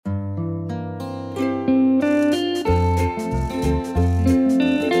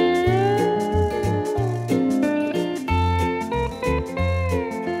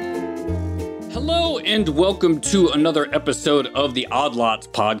and welcome to another episode of the Odd Lots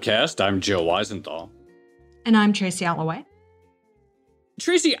podcast. I'm Joe Weisenthal. And I'm Tracy Alloway.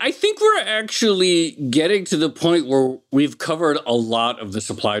 Tracy, I think we're actually getting to the point where we've covered a lot of the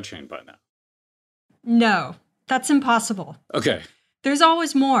supply chain by now. No, that's impossible. Okay. There's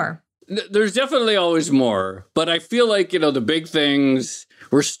always more. There's definitely always more, but I feel like, the big things,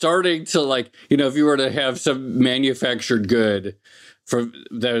 we're starting to if you were to have some manufactured good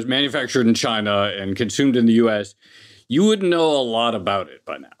that was manufactured in China and consumed in the U.S., you would know a lot about it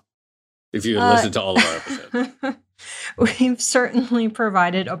by now if you had listened to all of our episodes. We've certainly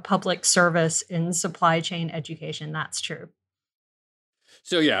provided a public service in supply chain education. That's true.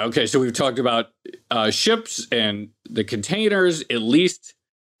 So, yeah, okay. So we've talked about ships and the containers at least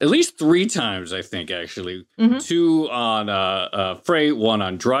three times, I think, actually. Mm-hmm. Two on freight, one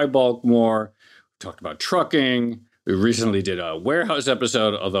on dry bulk more. We talked about trucking. We recently did a warehouse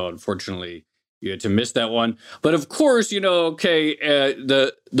episode, although unfortunately you had to miss that one. But of course, there's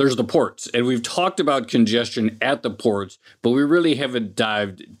the ports, and we've talked about congestion at the ports, but we really haven't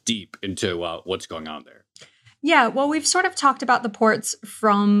dived deep into what's going on there. Yeah, well, we've sort of talked about the ports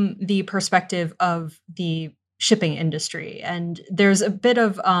from the perspective of the shipping industry, and there's a bit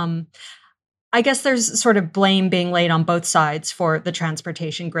of I guess there's sort of blame being laid on both sides for the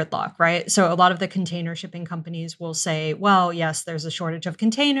transportation gridlock, right? So a lot of the container shipping companies will say, well, yes, there's a shortage of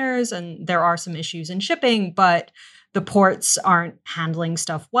containers and there are some issues in shipping, but the ports aren't handling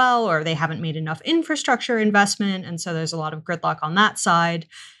stuff well, or they haven't made enough infrastructure investment. And so there's a lot of gridlock on that side.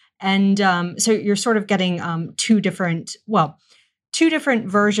 And so you're sort of getting two different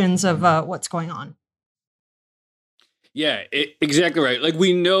versions of what's going on. Yeah, exactly right.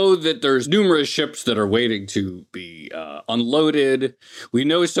 We know that there's numerous ships that are waiting to be unloaded. We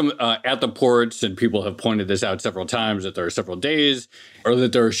know some at the ports, and people have pointed this out several times, that there are several days, or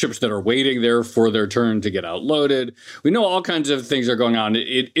that there are ships that are waiting there for their turn to get outloaded. We know all kinds of things are going on.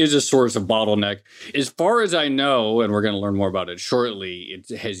 It is a source of bottleneck. As far as I know, and we're going to learn more about it shortly, it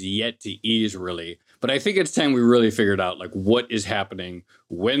has yet to ease really. But I think it's time we really figured out what is happening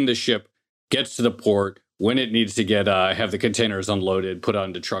when the ship gets to the port, when it needs to get have the containers unloaded, put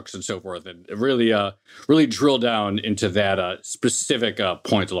onto trucks and so forth, and really drill down into that specific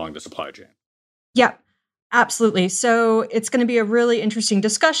point along the supply chain. Yeah, absolutely. So it's going to be a really interesting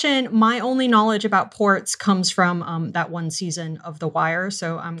discussion. My only knowledge about ports comes from that one season of The Wire,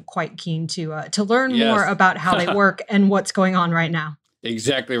 so I'm quite keen to learn more about how they work and what's going on right now.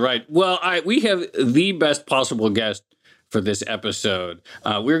 Exactly right. Well, we have the best possible guest for this episode.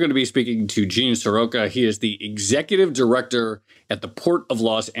 We're going to be speaking to Gene Seroka. He is the executive director at the Port of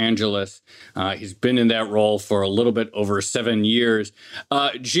Los Angeles. He's been in that role for a little bit over 7 years.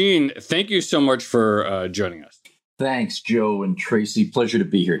 Gene, thank you so much for joining us. Thanks, Joe and Tracy. Pleasure to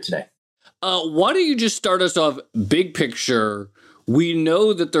be here today. Why don't you just start us off big picture? We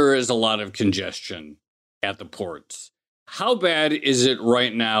know that there is a lot of congestion at the ports. How bad is it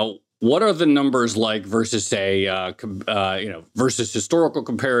right now? What are the numbers like versus, say, versus historical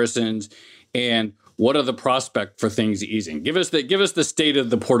comparisons, and what are the prospects for things easing? Give us the state of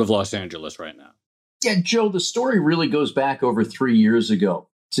the Port of Los Angeles right now. Yeah, Joe, the story really goes back over 3 years ago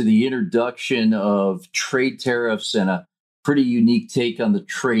to the introduction of trade tariffs and a pretty unique take on the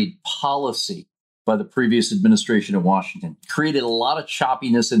trade policy by the previous administration in Washington. Created a lot of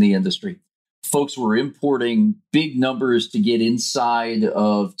choppiness in the industry. Folks were importing big numbers to get inside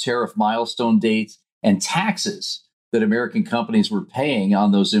of tariff milestone dates and taxes that American companies were paying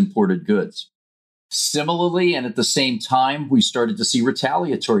on those imported goods. Similarly, and at the same time, we started to see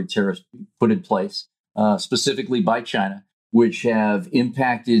retaliatory tariffs put in place, specifically by China, which have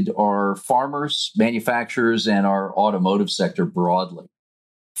impacted our farmers, manufacturers, and our automotive sector broadly.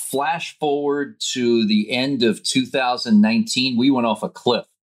 Flash forward to the end of 2019, we went off a cliff.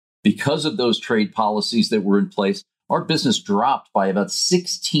 Because of those trade policies that were in place, our business dropped by about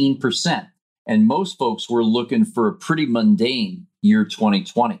 16%. And most folks were looking for a pretty mundane year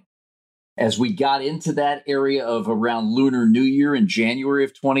 2020. As we got into that area of around Lunar New Year in January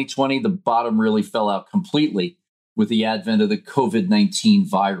of 2020, the bottom really fell out completely with the advent of the COVID-19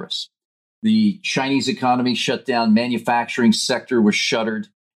 virus. The Chinese economy shut down, manufacturing sector was shuttered,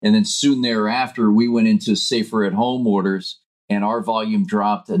 and then soon thereafter, we went into safer at home orders, and our volume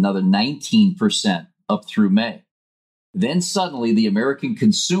dropped another 19% up through May. Then suddenly, the American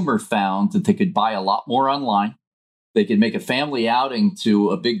consumer found that they could buy a lot more online. They could make a family outing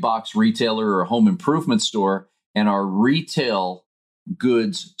to a big box retailer or a home improvement store, and our retail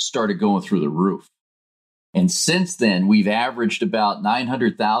goods started going through the roof. And since then, we've averaged about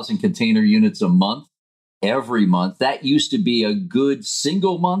 900,000 container units a month, every month. That used to be a good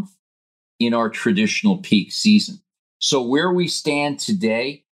single month. in our traditional peak season. So where we stand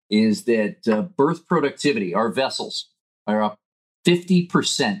today is that berth productivity, our vessels, are up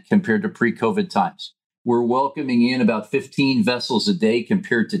 50% compared to pre-COVID times. We're welcoming in about 15 vessels a day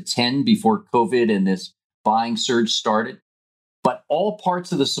compared to 10 before COVID and this buying surge started. But all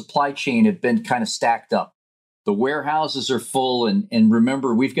parts of the supply chain have been kind of stacked up. The warehouses are full. And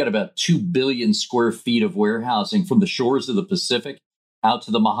remember, we've got about 2 billion square feet of warehousing from the shores of the Pacific out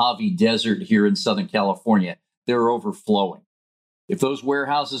to the Mojave Desert here in Southern California. They're overflowing. If those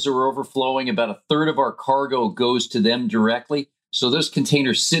warehouses are overflowing, about a third of our cargo goes to them directly. So those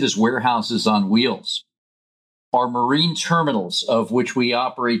containers sit as warehouses on wheels. Our marine terminals, of which we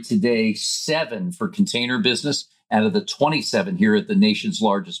operate today 7 for container business out of the 27 here at the nation's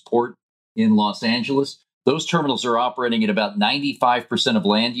largest port in Los Angeles, those terminals are operating at about 95% of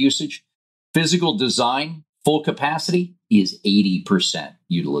land usage. Physical design, full capacity is 80%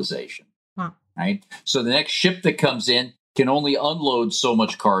 utilization. Wow. Right? So the next ship that comes in can only unload so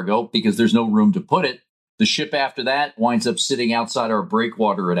much cargo because there's no room to put it. The ship after that winds up sitting outside our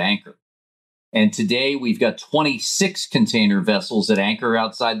breakwater at anchor. And today we've got 26 container vessels at anchor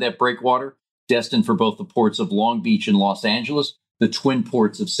outside that breakwater, destined for both the ports of Long Beach and Los Angeles, the twin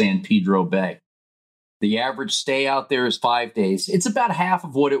ports of San Pedro Bay. The average stay out there is 5 days. It's about half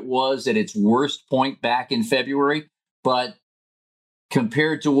of what it was at its worst point back in February, but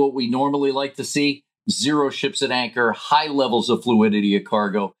compared to what we normally like to see, 0 ships at anchor, high levels of fluidity of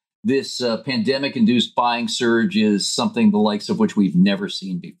cargo. This pandemic-induced buying surge is something the likes of which we've never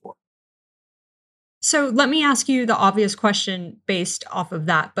seen before. So let me ask you the obvious question based off of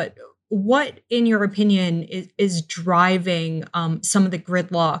that, but what, in your opinion, is driving some of the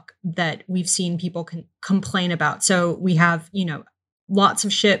gridlock that we've seen people complain about? So we have, lots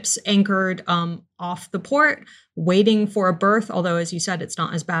of ships anchored off the port, waiting for a berth, although, as you said, it's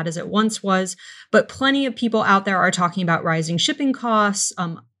not as bad as it once was. But plenty of people out there are talking about rising shipping costs,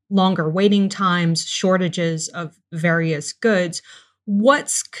 longer waiting times, shortages of various goods.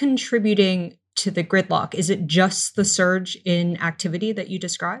 What's contributing to the gridlock? Is it just the surge in activity that you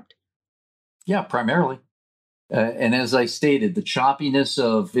described? Yeah, primarily. And as I stated, the choppiness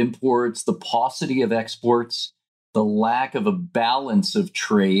of imports, the paucity of exports, the lack of a balance of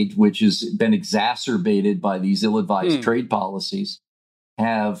trade, which has been exacerbated by these ill-advised trade policies,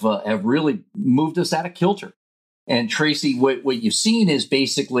 have really moved us out of kilter. And Tracy, what you've seen is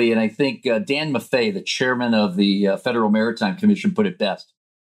basically, and I think Dan Maffei, the chairman of the Federal Maritime Commission, put it best.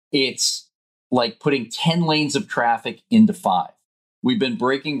 It's like putting 10 lanes of traffic into 5. We've been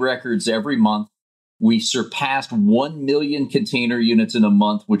breaking records every month. We surpassed 1 million container units in a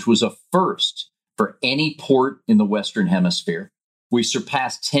month, which was a first for any port in the Western Hemisphere. We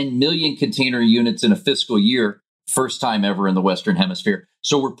surpassed 10 million container units in a fiscal year, first time ever in the Western Hemisphere.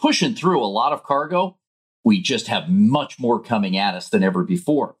 So we're pushing through a lot of cargo. We just have much more coming at us than ever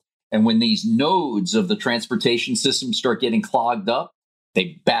before. And when these nodes of the transportation system start getting clogged up,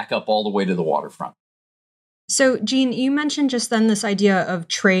 they back up all the way to the waterfront. So, Gene, you mentioned just then this idea of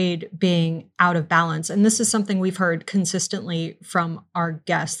trade being out of balance. And this is something we've heard consistently from our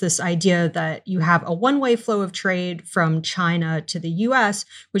guests, this idea that you have a one-way flow of trade from China to the US,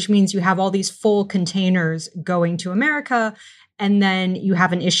 which means you have all these full containers going to America. And then you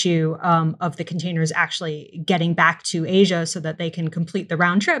have an issue of the containers actually getting back to Asia so that they can complete the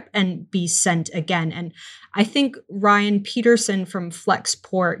round trip and be sent again. And I think Ryan Peterson from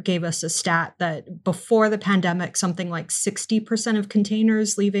Flexport gave us a stat that before the pandemic, something like 60% of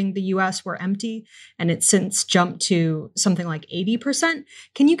containers leaving the US were empty, and it's since jumped to something like 80%.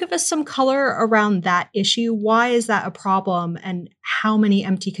 Can you give us some color around that issue? Why is that a problem? And how many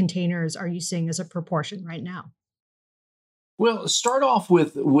empty containers are you seeing as a proportion right now? Well, start off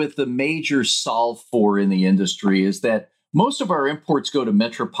with the major solve for in the industry is that most of our imports go to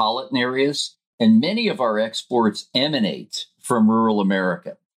metropolitan areas, and many of our exports emanate from rural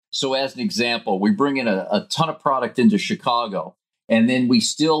America. So as an example, we bring in a ton of product into Chicago, and then we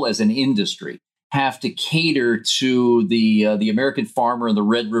still, as an industry, have to cater to the American farmer in the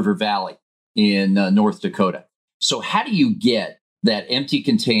Red River Valley in North Dakota. So how do you get that empty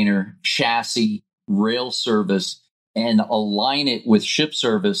container, chassis, rail service, and align it with ship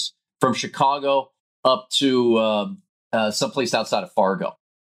service from Chicago up to someplace outside of Fargo,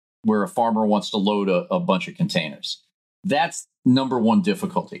 where a farmer wants to load a bunch of containers? That's number one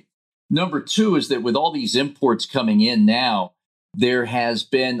difficulty. Number two is that with all these imports coming in now, there has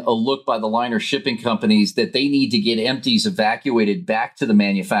been a look by the liner shipping companies that they need to get empties evacuated back to the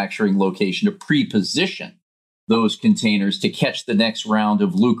manufacturing location to pre-position those containers to catch the next round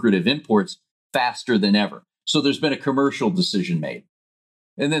of lucrative imports faster than ever. So there's been a commercial decision made.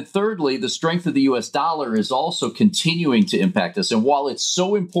 And then thirdly, the strength of the US dollar is also continuing to impact us. And while it's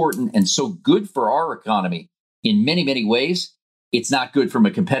so important and so good for our economy in many, many ways, it's not good from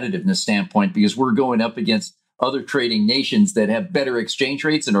a competitiveness standpoint because we're going up against other trading nations that have better exchange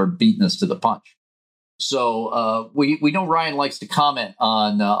rates and are beating us to the punch. So we know Ryan likes to comment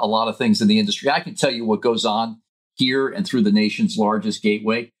on a lot of things in the industry. I can tell you what goes on here and through the nation's largest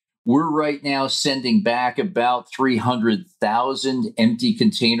gateway. We're right now sending back about 300,000 empty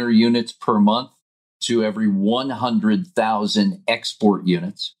container units per month to every 100,000 export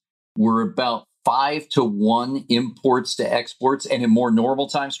units. We're about 5-to-1 imports to exports. And in more normal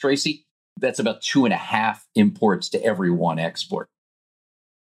times, Tracy, that's about 2.5 imports to every 1 export.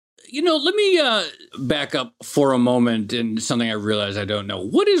 Let me back up for a moment in something I realize I don't know.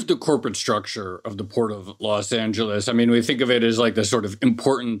 What is the corporate structure of the Port of Los Angeles? I mean, we think of it as like the sort of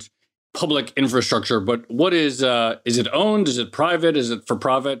important public infrastructure, but what is it owned? Is it private? Is it for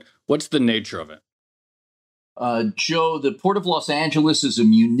profit? What's the nature of it? Joe, the Port of Los Angeles is a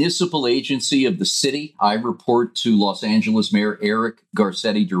municipal agency of the city. I report to Los Angeles Mayor Eric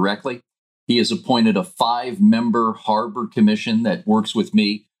Garcetti directly. He has appointed a 5-member harbor commission that works with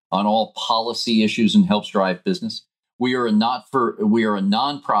me on all policy issues and helps drive business. We are a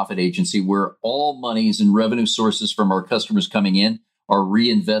nonprofit agency where all monies and revenue sources from our customers coming in are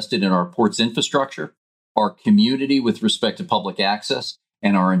reinvested in our port's infrastructure, our community with respect to public access,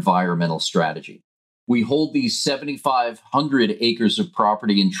 and our environmental strategy. We hold these 7,500 acres of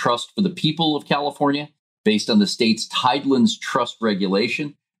property in trust for the people of California based on the state's Tidelands Trust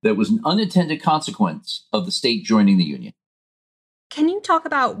regulation that was an unintended consequence of the state joining the union. Can you talk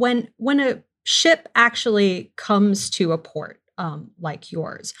about when a ship actually comes to a port like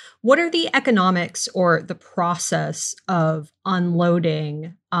yours, what are the economics or the process of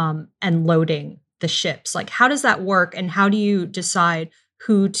unloading and loading the ships? Like, how does that work, and how do you decide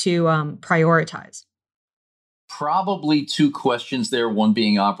who to prioritize? Probably 2 questions there, one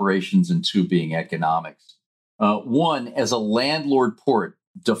being operations and 2 being economics. One, as a landlord port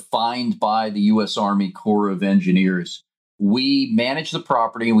defined by the U.S. Army Corps of Engineers, we manage the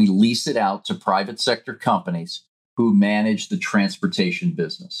property and we lease it out to private sector companies who manage the transportation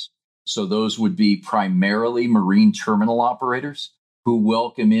business. So those would be primarily marine terminal operators who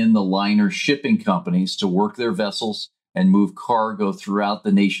welcome in the liner shipping companies to work their vessels and move cargo throughout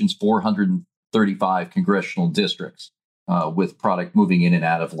the nation's 435 congressional districts with product moving in and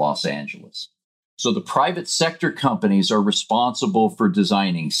out of Los Angeles. So the private sector companies are responsible for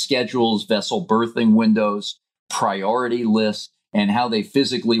designing schedules, vessel berthing windows, priority lists, and how they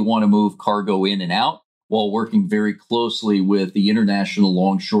physically want to move cargo in and out, while working very closely with the International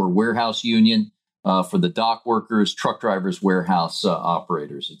Longshore Warehouse Union for the dock workers, truck drivers, warehouse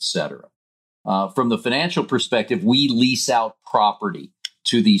operators, etc. From the financial perspective, we lease out property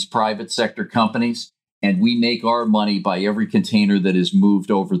to these private sector companies, and we make our money by every container that is moved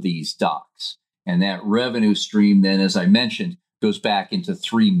over these docks. And that revenue stream then, as I mentioned, goes back into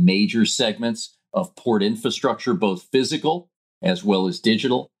 3 major segments of port infrastructure, both physical as well as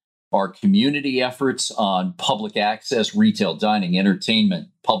digital, our community efforts on public access, retail, dining, entertainment,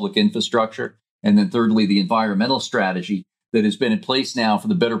 public infrastructure, and then thirdly, the environmental strategy that has been in place now for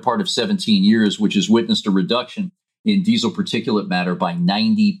the better part of 17 years, which has witnessed a reduction in diesel particulate matter by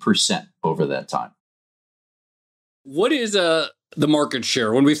 90% over that time. What is the market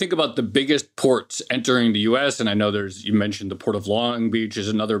share when we think about the biggest ports entering the U.S.? And I know you mentioned the Port of Long Beach is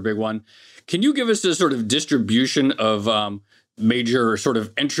another big one. Can you give us a sort of distribution of major sort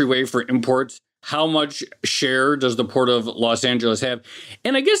of entryway for imports? How much share does the Port of Los Angeles have?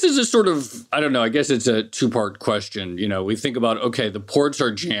 And I guess it's a sort of, I don't know, I guess it's a 2-part question. We think about, okay, the ports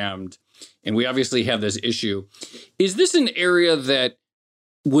are jammed and we obviously have this issue. Is this an area that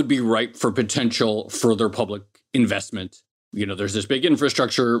would be ripe for potential further public investment? There's this big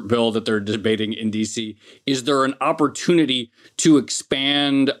infrastructure bill that they're debating in D.C. Is there an opportunity to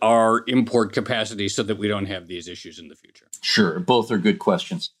expand our import capacity so that we don't have these issues in the future? Sure. Both are good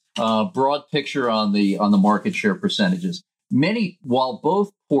questions. Broad picture on the market share percentages. While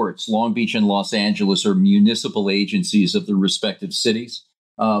both ports, Long Beach and Los Angeles, are municipal agencies of the respective cities,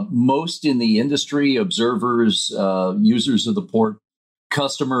 most in the industry, observers, users of the port,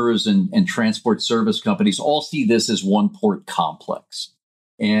 customers and transport service companies all see this as one port complex.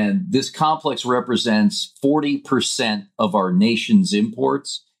 And this complex represents 40% of our nation's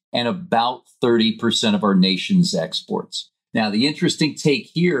imports and about 30% of our nation's exports. Now, the interesting take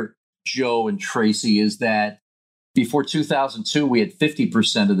here, Joe and Tracy, is that before 2002, we had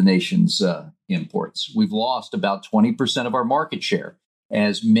 50% of the nation's imports. We've lost about 20% of our market share,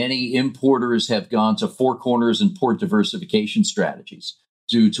 as many importers have gone to Four Corners and port diversification strategies.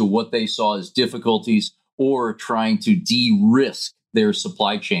 due to what they saw as difficulties or trying to de-risk their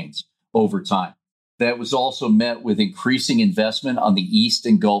supply chains over time. That was also met with increasing investment on the East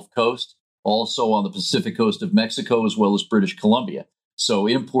and Gulf Coast, also on the Pacific coast of Mexico, as well as British Columbia. So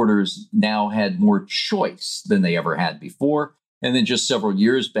importers now had more choice than they ever had before. And then just several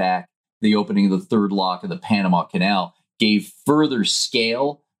years back, the opening of the third lock of the Panama Canal gave further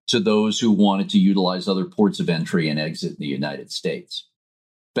scale to those who wanted to utilize other ports of entry and exit in the United States.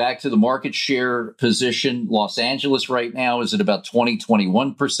 Back to the market share position, Los Angeles right now is at about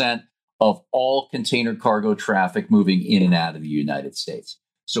 21% of all container cargo traffic moving in and out of the United States.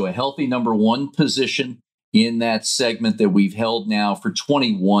 So a healthy number one position in that segment that we've held now for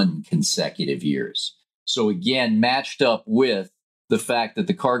 21 consecutive years. So again, matched up with the fact that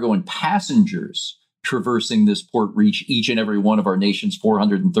the cargo and passengers traversing this port reach each and every one of our nation's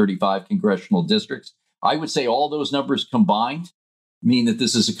 435 congressional districts, I would say all those numbers combined mean that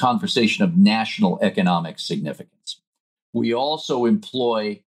this is a conversation of national economic significance. We also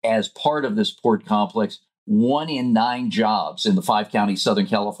employ, as part of this port complex, 1 in 9 jobs in the 5-county Southern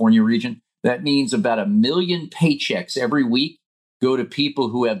California region. That means about 1 million paychecks every week go to people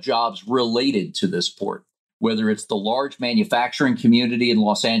who have jobs related to this port, whether it's the large manufacturing community in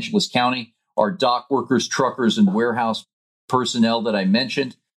Los Angeles County, our dock workers, truckers, and warehouse personnel that I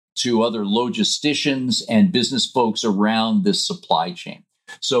mentioned, to other logisticians and business folks around this supply chain.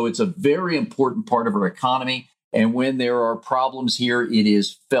 So it's a very important part of our economy. And when there are problems here, it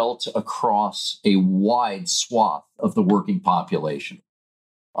is felt across a wide swath of the working population.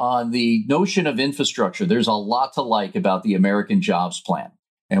 On the notion of infrastructure, there's a lot to like about the American Jobs Plan.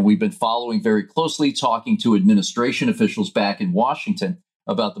 And we've been following very closely, talking to administration officials back in Washington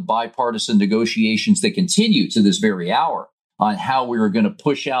about the bipartisan negotiations that continue to this very hour on how we are going to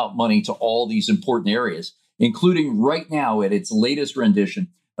push out money to all these important areas, including right now at its latest rendition,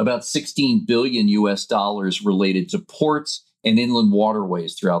 about 16 billion US dollars related to ports and inland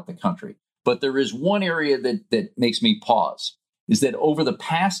waterways throughout the country. But there is one area that makes me pause, is that over the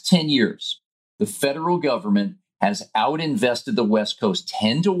past 10 years, the federal government has outinvested the West Coast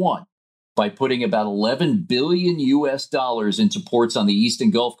 10-1 by putting about 11 billion US dollars into ports on the East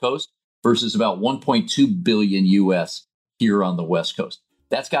and Gulf Coast versus about 1.2 billion US here on the West Coast.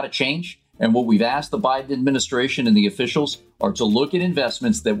 That's got to change. And what we've asked the Biden administration and the officials are to look at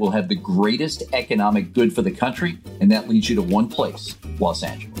investments that will have the greatest economic good for the country. And that leads you to one place, Los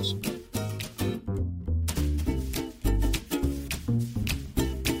Angeles.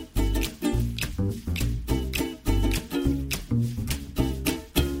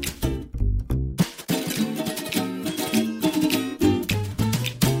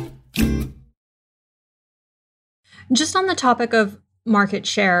 Just on the topic of market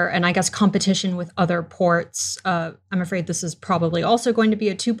share and I guess competition with other ports, I'm afraid this is probably also going to be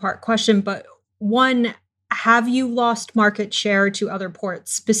a two-part question, but one, have you lost market share to other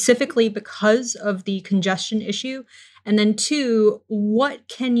ports specifically because of the congestion issue? And then two, what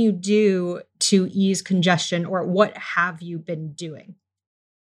can you do to ease congestion, or what have you been doing?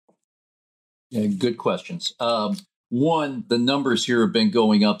 Yeah, good questions. One, the numbers here have been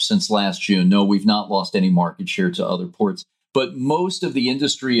going up since last June. No, we've not lost any market share to other ports. But most of the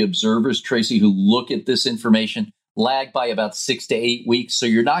industry observers, Tracy, who look at this information lag by about 6 to 8 weeks. So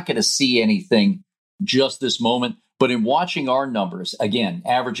you're not going to see anything just this moment. But in watching our numbers, again,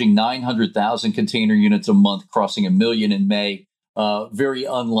 averaging 900,000 container units a month, crossing 1 million in May, very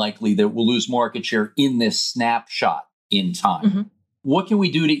unlikely that we'll lose market share in this snapshot in time. Mm-hmm. What can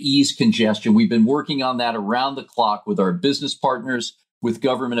we do to ease congestion? We've been working on that around the clock with our business partners, with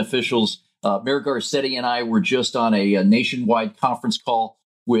government officials. Mayor Garcetti and I were just on a nationwide conference call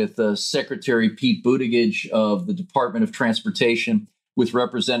with Secretary Pete Buttigieg of the Department of Transportation, with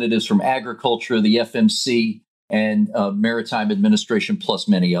representatives from agriculture, the FMC, and Maritime Administration, plus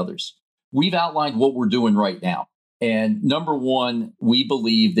many others. We've outlined what we're doing right now. And number one, we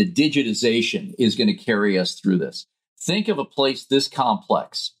believe that digitization is going to carry us through this. Think of a place this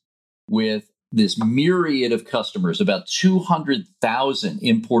complex with this myriad of customers, about 200,000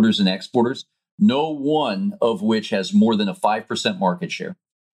 importers and exporters, no one of which has more than a 5% market share,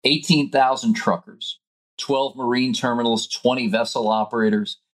 18,000 truckers, 12 marine terminals, 20 vessel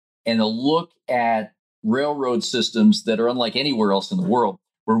operators, and a look at railroad systems that are unlike anywhere else in the world,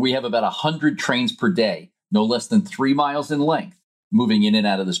 where we have about 100 trains per day, no less than 3 miles in length, moving in and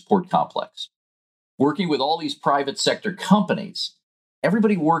out of this port complex. Working with all these private sector companies,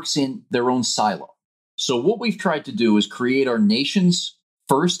 everybody works in their own silo. So what we've tried to do is create our nation's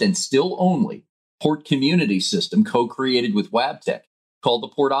first and still only port community system, co-created with Wabtec, called the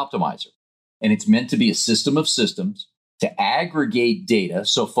Port Optimizer. And it's meant to be a system of systems to aggregate data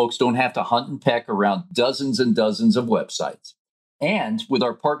so folks don't have to hunt and peck around dozens and dozens of websites. And with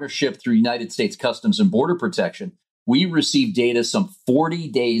our partnership through United States Customs and Border Protection, we receive data some 40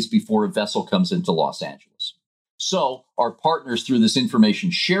 days before a vessel comes into Los Angeles. So our partners, through this information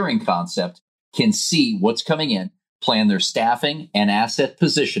sharing concept, can see what's coming in, plan their staffing and asset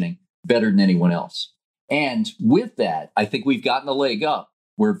positioning better than anyone else. And with that, I think we've gotten a leg up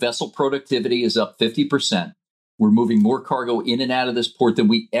where vessel productivity is up 50%. We're moving more cargo in and out of this port than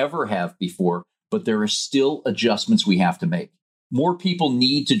we ever have before, but there are still adjustments we have to make. More people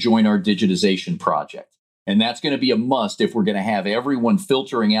need to join our digitization project. And that's going to be a must if we're going to have everyone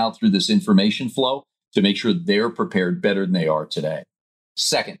filtering out through this information flow to make sure they're prepared better than they are today.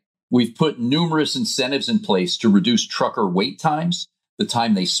 Second, we've put numerous incentives in place to reduce trucker wait times, the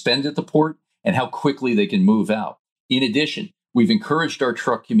time they spend at the port, and how quickly they can move out. In addition, we've encouraged our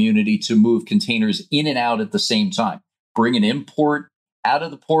truck community to move containers in and out at the same time, bring an import out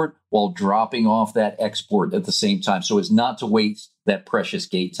of the port while dropping off that export at the same time so as not to waste that precious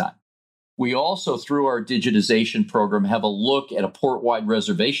gate time. We also, through our digitization program, have a look at a port-wide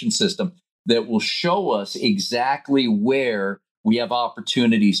reservation system that will show us exactly where we have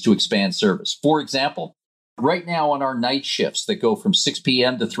opportunities to expand service. For example, right now on our night shifts that go from 6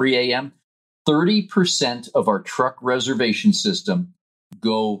 p.m. to 3 a.m., 30% of our truck reservation system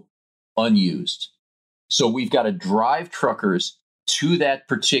go unused. So we've got to drive truckers to that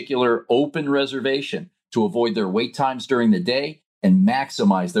particular open reservation to avoid their wait times during the day and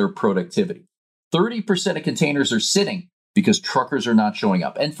maximize their productivity. 30% of containers are sitting because truckers are not showing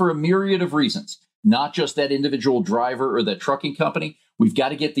up. And for a myriad of reasons, not just that individual driver or that trucking company, we've got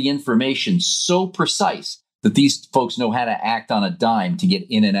to get the information so precise that these folks know how to act on a dime to get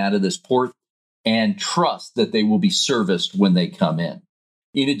in and out of this port and trust that they will be serviced when they come in.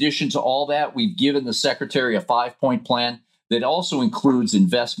 In addition to all that, we've given the Secretary a 5-point plan that also includes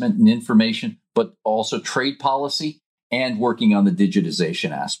investment in information, but also trade policy and working on the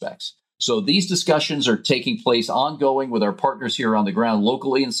digitization aspects. So these discussions are taking place ongoing with our partners here on the ground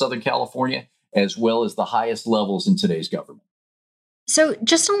locally in Southern California, as well as the highest levels in today's government. So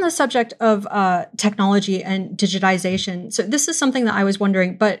just on the subject of technology and digitization, so this is something that I was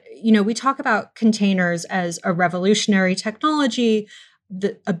wondering, but, we talk about containers as a revolutionary technology.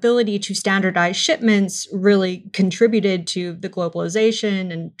 The ability to standardize shipments really contributed to the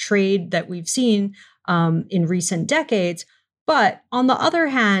globalization and trade that we've seen in recent decades. But on the other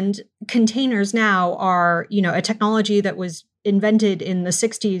hand, containers now are, a technology that was invented in the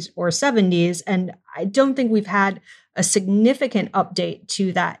 60s or 70s. And I don't think we've had a significant update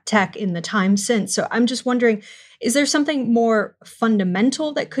to that tech in the time since. So I'm just wondering, is there something more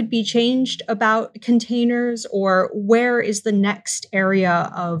fundamental that could be changed about containers, or where is the next area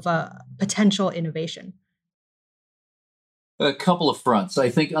of potential innovation? A couple of fronts. I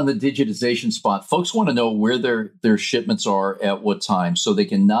think on the digitization spot, folks want to know where their shipments are at what time so they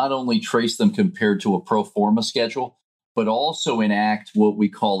can not only trace them compared to a pro forma schedule, but also enact what we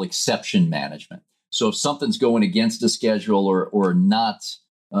call exception management. So if something's going against a schedule or not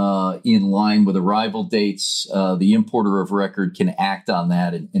in line with arrival dates, the importer of record can act on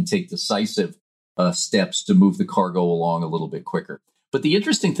that and take decisive steps to move the cargo along a little bit quicker. But the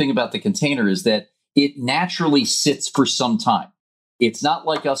interesting thing about the container is that it naturally sits for some time. It's not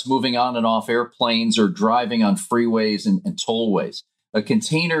like us moving on and off airplanes or driving on freeways and tollways. A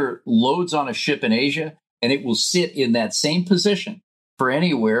container loads on a ship in Asia, and it will sit in that same position for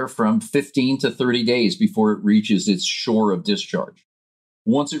anywhere from 15 to 30 days before it reaches its shore of discharge.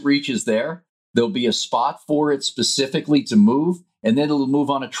 Once it reaches there, there'll be a spot for it specifically to move, and then it'll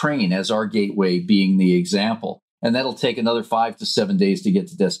move on a train, as our gateway being the example. And that'll take another 5 to 7 days to get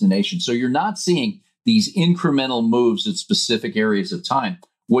to destination. So you're not seeing these incremental moves at specific areas of time.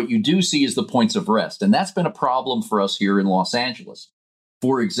 What you do see is the points of rest. And that's been a problem for us here in Los Angeles.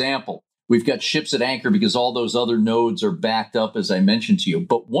 For example, we've got ships at anchor because all those other nodes are backed up, as I mentioned to you.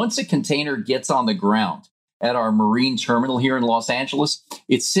 But once a container gets on the ground at our marine terminal here in Los Angeles,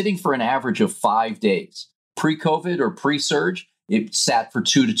 it's sitting for an average of 5 days. Pre-COVID or pre-surge, it sat for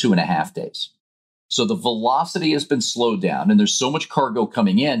 2 to 2.5 days. So the velocity has been slowed down, and there's so much cargo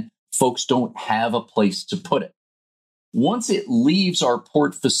coming in, folks don't have a place to put it. Once it leaves our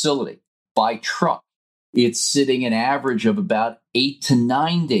port facility by truck, it's sitting an average of about 8 to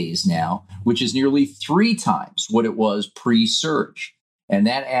 9 days now, which is nearly 3 times what it was pre-surge. And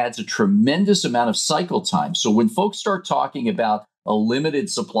that adds a tremendous amount of cycle time. So when folks start talking about a limited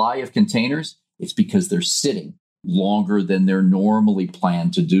supply of containers, it's because they're sitting longer than they're normally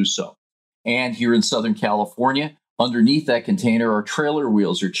planned to do so. And here in Southern California, underneath that container are trailer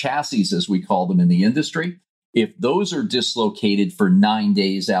wheels, or chassis, as we call them in the industry. If those are dislocated for 9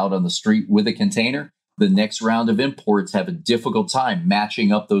 days out on the street with a container, the next round of imports have a difficult time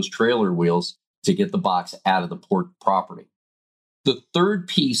matching up those trailer wheels to get the box out of the port property. The third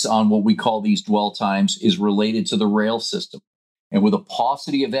piece on what we call these dwell times is related to the rail system. And with a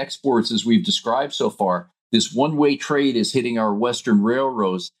paucity of exports, as we've described so far, this one-way trade is hitting our Western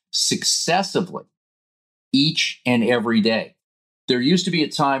railroads successively each and every day. There used to be a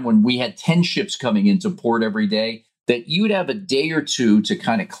time when we had 10 ships coming into port every day that you'd have a day or two to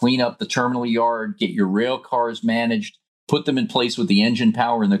kind of clean up the terminal yard, get your rail cars managed, put them in place with the engine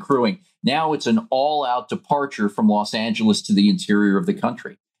power and the crewing. Now it's an all-out departure from Los Angeles to the interior of the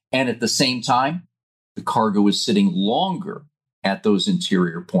country. And at the same time, the cargo is sitting longer at those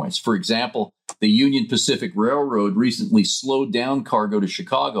interior points. For example, the Union Pacific Railroad recently slowed down cargo to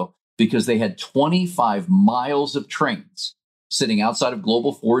Chicago because they had 25 miles of trains sitting outside of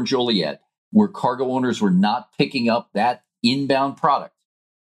Global 4 and Joliet where cargo owners were not picking up that inbound product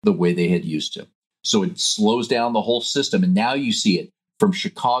the way they had used to. So it slows down the whole system. And now you see it from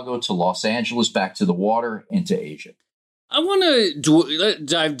Chicago to Los Angeles, back to the water and to Asia. I want to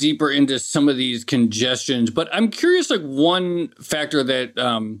dive deeper into some of these congestions, but I'm curious, like one factor that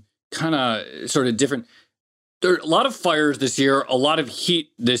kind of sort of different. There are a lot of fires this year, a lot of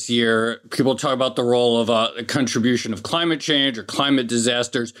heat this year. People talk about the role of the contribution of climate change or climate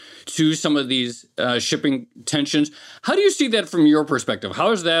disasters to some of these shipping tensions. How do you see that from your perspective?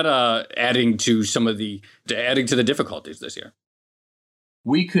 How is that adding to the difficulties this year?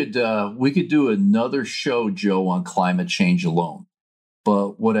 We could do another show, Joe, on climate change alone.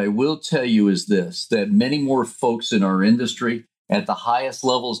 But what I will tell you is this, that many more folks in our industry at the highest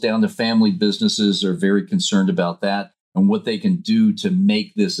levels down to family businesses are very concerned about that and what they can do to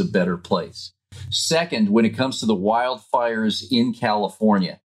make this a better place. Second, when it comes to the wildfires in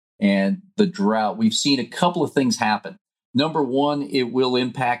California and the drought, we've seen a couple of things happen. Number one, it will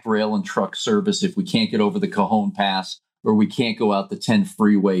impact rail and truck service if we can't get over the Cajon Pass or we can't go out the 10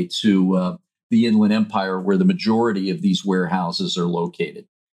 freeway to the Inland Empire where the majority of these warehouses are located.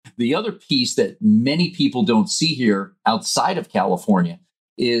 The other piece that many people don't see here outside of California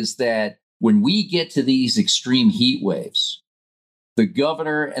is that when we get to these extreme heat waves, the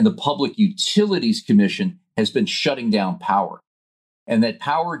governor and the Public Utilities Commission has been shutting down power. And that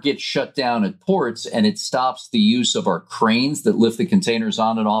power gets shut down at ports and it stops the use of our cranes that lift the containers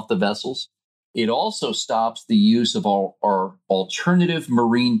on and off the vessels. It also stops the use of our alternative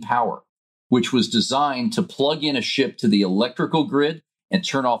marine power, which was designed to plug in a ship to the electrical grid and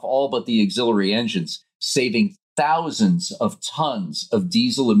turn off all but the auxiliary engines, saving thousands of tons of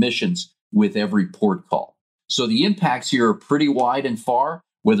diesel emissions with every port call. So the impacts here are pretty wide and far,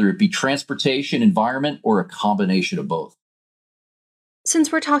 whether it be transportation, environment, or a combination of both.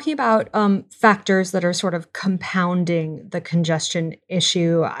 Since we're talking about factors that are sort of compounding the congestion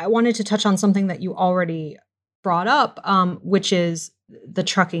issue, I wanted to touch on something that you already brought up, which is the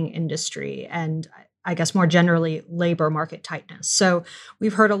trucking industry and I guess more generally labor market tightness. So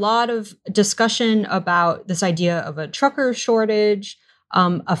we've heard a lot of discussion about this idea of a trucker shortage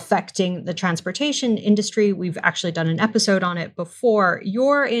affecting the transportation industry. We've actually done an episode on it before.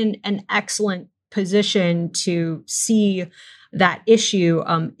 You're in an excellent position to see that issue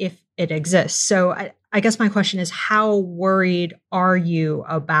if it exists. So I guess my question is, how worried are you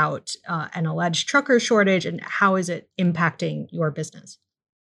about an alleged trucker shortage and how is it impacting your business?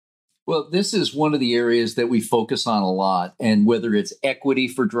 Well, this is one of the areas that we focus on a lot. And whether it's equity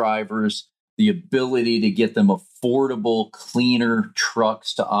for drivers, the ability to get them affordable, cleaner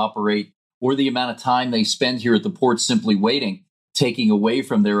trucks to operate, or the amount of time they spend here at the port simply waiting, taking away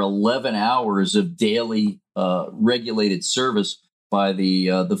from their 11 hours of daily regulated service by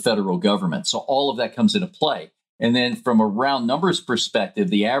the federal government. So all of that comes into play. And then from a round numbers perspective,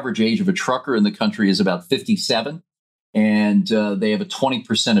 the average age of a trucker in the country is about 57. And they have a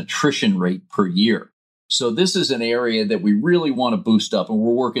 20% attrition rate per year. So this is an area that we really want to boost up. And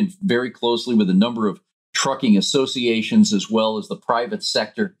we're working very closely with a number of trucking associations as well as the private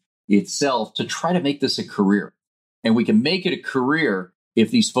sector itself to try to make this a career. And we can make it a career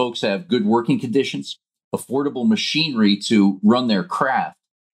if these folks have good working conditions, affordable machinery to run their craft,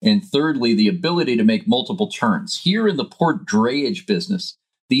 and thirdly, the ability to make multiple turns. Here in the port drayage business,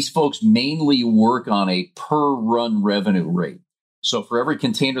 these folks mainly work on a per run revenue rate. So for every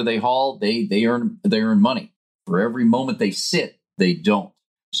container they haul, they earn money. For every moment they sit, they don't.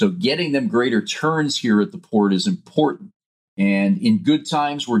 So getting them greater turns here at the port is important. And in good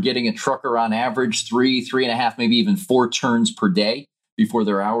times, we're getting a trucker on average 3.5, maybe even 4 turns per day before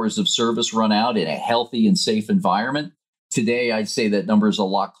their hours of service run out in a healthy and safe environment. Today, I'd say that number is a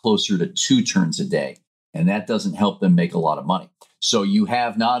lot closer to 2 turns a day. and that doesn't help them make a lot of money. So you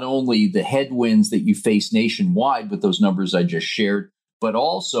have not only the headwinds that you face nationwide with those numbers I just shared, but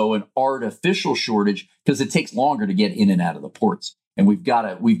also an artificial shortage because it takes longer to get in and out of the ports. And we've got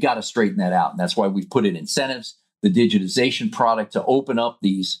to straighten that out. And that's why we've put in incentives, the digitization product to open up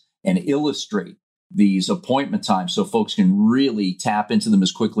these and illustrate these appointment times so folks can really tap into them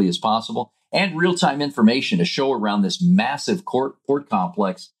as quickly as possible, and real-time information to show around this massive port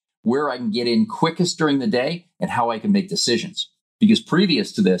complex where I can get in quickest during the day and how I can make decisions. Because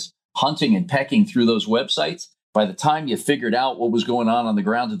previous to this, hunting and pecking through those websites, by the time you figured out what was going on the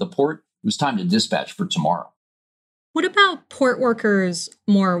ground at the port, it was time to dispatch for tomorrow. What about port workers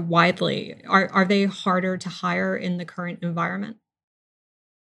more widely? Are they harder to hire in the current environment?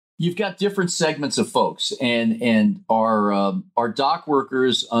 You've got different segments of folks, and our dock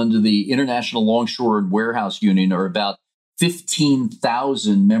workers under the International Longshore and Warehouse Union are about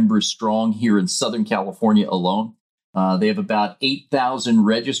 15,000 members strong here in Southern California alone. They have about 8,000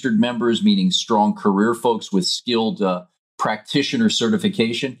 registered members, meaning strong career folks with skilled practitioner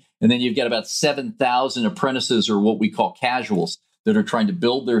certification. And then you've got about 7,000 apprentices, or what we call casuals, that are trying to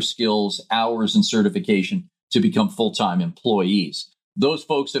build their skills, hours, and certification to become full-time employees. Those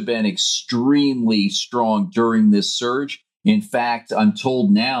folks have been extremely strong during this surge. In fact, I'm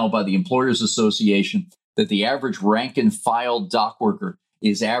told now by the Employers Association that the average rank and file dock worker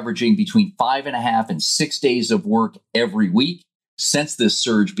is averaging between 5.5 and 6 days of work every week since this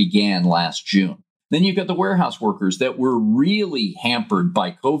surge began last June. Then you've got the warehouse workers that were really hampered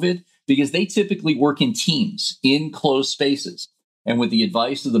by COVID because they typically work in teams in closed spaces. And with the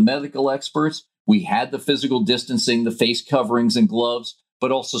advice of the medical experts, we had the physical distancing, the face coverings and gloves,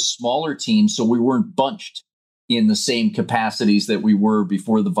 but also smaller teams, so we weren't bunched in the same capacities that we were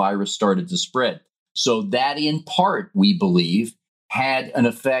before the virus started to spread. So that, in part, we believe, had an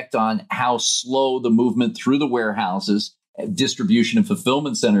effect on how slow the movement through the warehouses, distribution and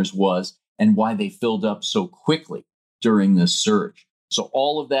fulfillment centers was, and why they filled up so quickly during this surge. So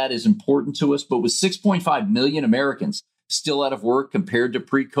all of that is important to us. But with 6.5 million Americans still out of work compared to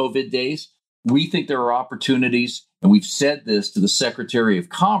pre-COVID days, we think there are opportunities, and we've said this to the Secretary of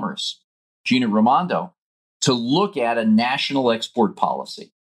Commerce, Gina Raimondo, to look at a national export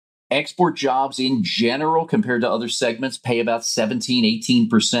policy. Export jobs in general, compared to other segments, pay about 17,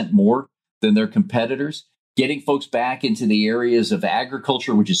 18% more than their competitors. Getting folks back into the areas of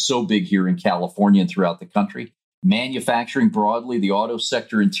agriculture, which is so big here in California and throughout the country, manufacturing broadly, the auto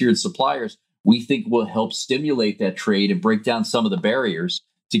sector and tiered suppliers, we think will help stimulate that trade and break down some of the barriers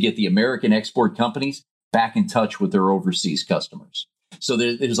to get the American export companies back in touch with their overseas customers. So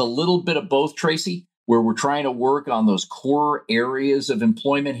there's a little bit of both, Tracy, where we're trying to work on those core areas of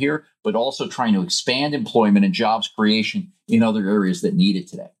employment here, but also trying to expand employment and jobs creation in other areas that need it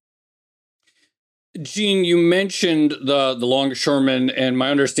today. Gene, you mentioned the longshoremen, and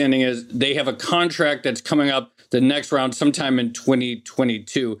my understanding is they have a contract that's coming up the next round sometime in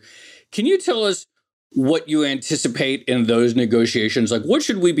 2022. Can you tell us what you anticipate in those negotiations? Like, what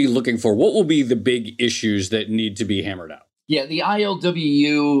should we be looking for? What will be the big issues that need to be hammered out? Yeah, the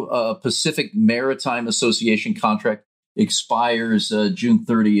ILWU Pacific Maritime Association contract expires June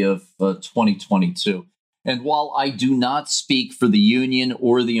 30 of 2022. And while I do not speak for the union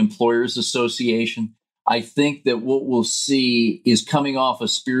or the Employers Association, I think that what we'll see is coming off a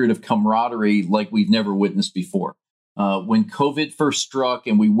spirit of camaraderie like we've never witnessed before. When COVID first struck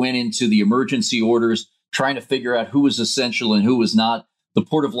and we went into the emergency orders, trying to figure out who was essential and who was not, the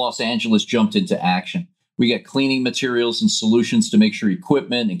Port of Los Angeles jumped into action. We got cleaning materials and solutions to make sure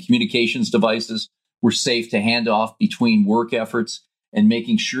equipment and communications devices were safe to hand off between work efforts, and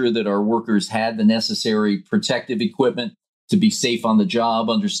making sure that our workers had the necessary protective equipment to be safe on the job,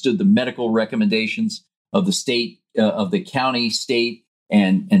 understood the medical recommendations of the state, of the county, state,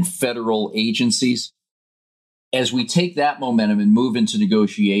 and federal agencies. As we take that momentum and move into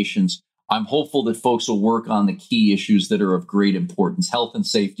negotiations, I'm hopeful that folks will work on the key issues that are of great importance: health and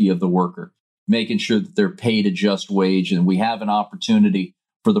safety of the worker, making sure that they're paid a just wage, and we have an opportunity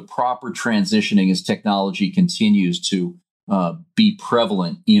for the proper transitioning as technology continues to be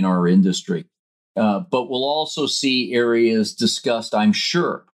prevalent in our industry. But we'll also see areas discussed, I'm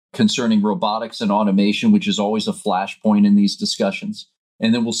sure, concerning robotics and automation, which is always a flashpoint in these discussions.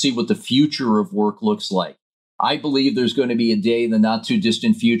 And then we'll see what the future of work looks like. I believe there's going to be a day in the not too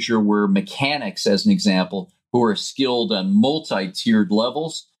distant future where mechanics, as an example, who are skilled on multi-tiered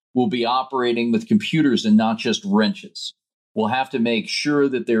levels, will be operating with computers and not just wrenches. We'll have to make sure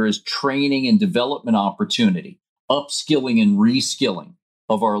that there is training and development opportunity, upskilling and reskilling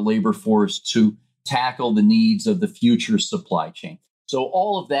of our labor force to tackle the needs of the future supply chain. So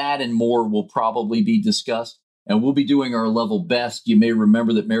all of that and more will probably be discussed, and we'll be doing our level best. You may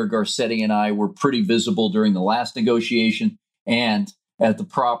remember that Mayor Garcetti and I were pretty visible during the last negotiation, and at the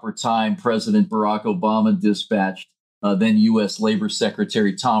proper time, President Barack Obama dispatched then U.S. Labor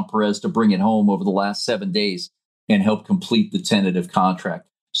Secretary Tom Perez to bring it home over the last 7 days and help complete the tentative contract.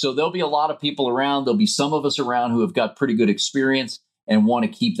 So there'll be a lot of people around. There'll be some of us around who have got pretty good experience and want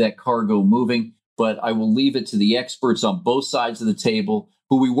to keep that cargo moving. But I will leave it to the experts on both sides of the table,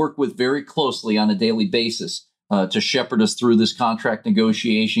 who we work with very closely on a daily basis, to shepherd us through this contract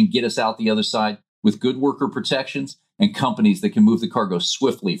negotiation, get us out the other side with good worker protections and companies that can move the cargo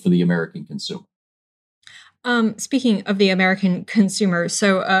swiftly for the American consumer. Speaking of the American consumer,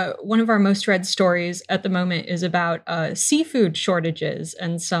 so one of our most read stories at the moment is about seafood shortages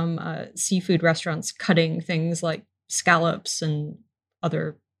and some seafood restaurants cutting things like scallops and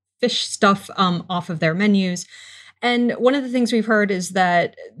other fish stuff off of their menus. And one of the things we've heard is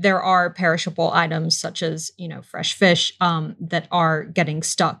that there are perishable items such as, fresh fish that are getting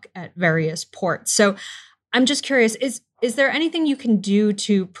stuck at various ports. So I'm just curious, is there anything you can do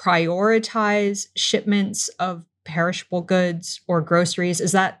to prioritize shipments of perishable goods or groceries?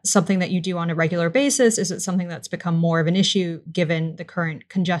 Is that something that you do on a regular basis? Is it something that's become more of an issue given the current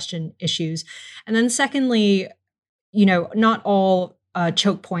congestion issues? And then secondly, not all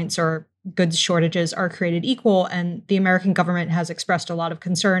choke points or goods shortages are created equal. And the American government has expressed a lot of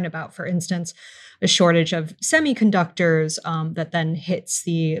concern about, for instance, a shortage of semiconductors that then hits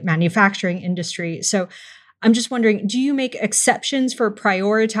the manufacturing industry. So I'm just wondering, do you make exceptions for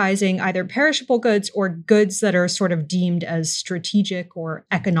prioritizing either perishable goods or goods that are sort of deemed as strategic or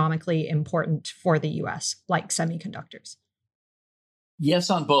economically important for the U.S., like semiconductors?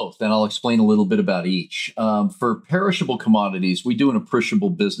 Yes, on both, and I'll explain a little bit about each. For perishable commodities, we do an appreciable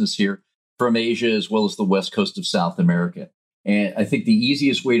business here from Asia as well as the west coast of South America. And I think the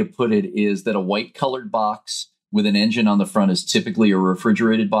easiest way to put it is that a white-colored box with an engine on the front is typically a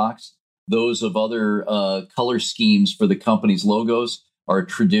refrigerated box. Those of other color schemes for the company's logos are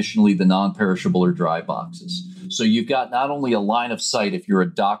traditionally the non-perishable or dry boxes. So you've got not only a line of sight if you're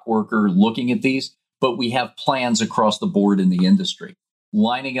a dock worker looking at these, but we have plans across the board in the industry.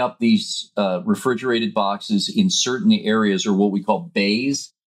 Lining up these refrigerated boxes in certain areas, or what we call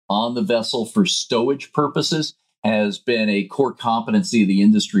bays, on the vessel for stowage purposes has been a core competency of the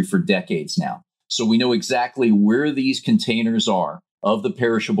industry for decades now. So we know exactly where these containers are of the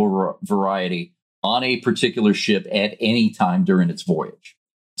perishable variety on a particular ship at any time during its voyage.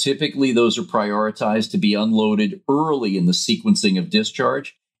 Typically, those are prioritized to be unloaded early in the sequencing of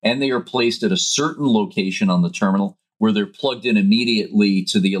discharge, and they are placed at a certain location on the terminal where they're plugged in immediately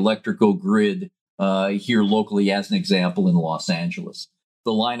to the electrical grid here locally, as an example, in Los Angeles.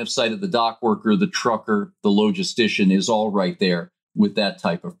 The line of sight of the dock worker, the trucker, the logistician is all right there with that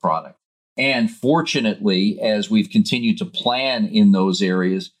type of product. And fortunately, as we've continued to plan in those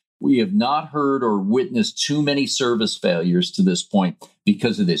areas, we have not heard or witnessed too many service failures to this point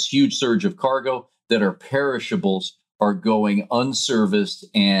because of this huge surge of cargo that our perishables are going unserviced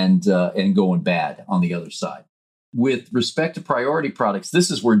and going bad on the other side. With respect to priority products,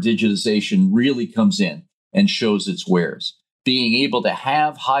 this is where digitization really comes in and shows its wares. Being able to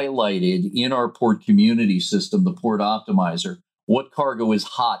have highlighted in our port community system, the port optimizer, what cargo is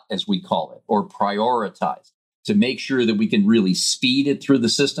hot, as we call it, or prioritized, to make sure that we can really speed it through the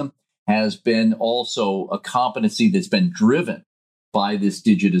system, has been also a competency that's been driven by this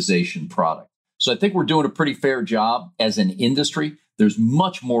digitization product. So I think we're doing a pretty fair job as an industry. There's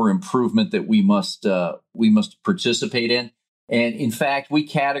much more improvement that we must participate in. And in fact, we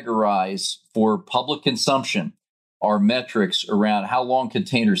categorize for public consumption our metrics around how long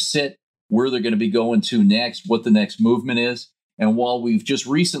containers sit, where they're going to be going to next, what the next movement is. And while we've just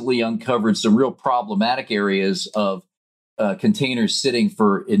recently uncovered some real problematic areas of containers sitting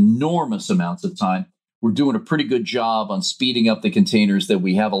for enormous amounts of time, we're doing a pretty good job on speeding up the containers that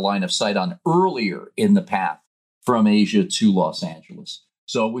we have a line of sight on earlier in the path from Asia to Los Angeles.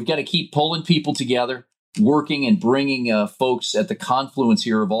 So we've got to keep pulling people together, working and bringing folks at the confluence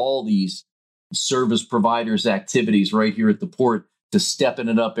here of all these service providers' activities right here at the port to stepping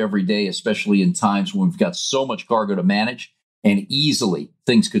it up every day, especially in times when we've got so much cargo to manage. And easily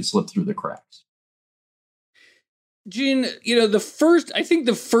things could slip through the cracks. Gene, the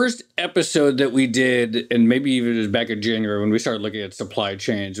first episode that we did, and maybe even it was back in January when we started looking at supply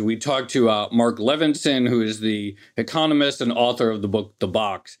chains, we talked to Mark Levinson, who is the economist and author of the book, The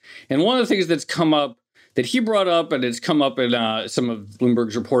Box. And one of the things that's come up that he brought up, and it's come up in some of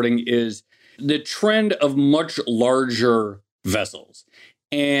Bloomberg's reporting, is the trend of much larger vessels.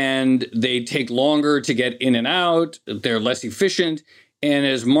 and they take longer to get in and out. They're less efficient. And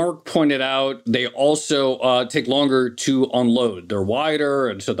as Mark pointed out, they also take longer to unload. They're wider,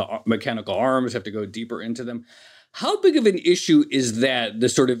 and so the mechanical arms have to go deeper into them. How big of an issue is that, the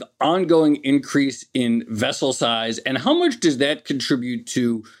sort of ongoing increase in vessel size, and how much does that contribute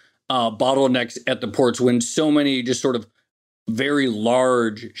to bottlenecks at the ports when so many just sort of very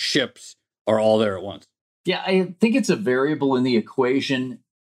large ships are all there at once? Yeah, I think it's a variable in the equation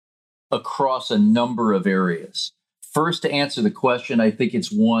across a number of areas. First, to answer the question, I think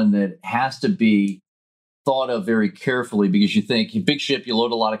it's one that has to be thought of very carefully, because you think, big ship, you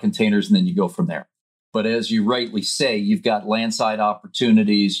load a lot of containers and then you go from there. But as you rightly say, you've got landside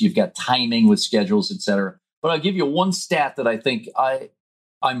opportunities, you've got timing with schedules, et cetera. But I'll give you one stat that I think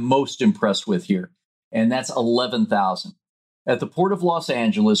I'm most impressed with here, and that's 11,000. At the Port of Los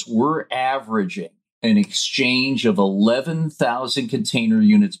Angeles, we're averaging an exchange of 11,000 container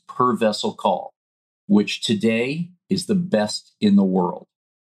units per vessel call, which today is the best in the world.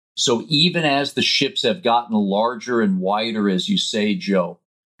 So even as the ships have gotten larger and wider, as you say, Joe,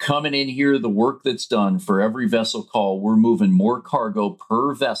 coming in here, the work that's done for every vessel call, we're moving more cargo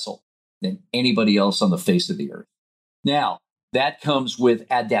per vessel than anybody else on the face of the earth. Now, that comes with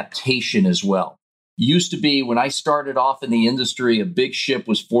adaptation as well. Used to be, when I started off in the industry, a big ship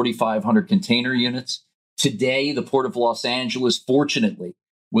was 4,500 container units. Today, the Port of Los Angeles, fortunately,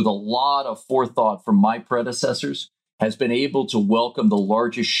 with a lot of forethought from my predecessors, has been able to welcome the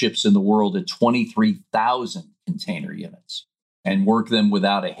largest ships in the world at 23,000 container units and work them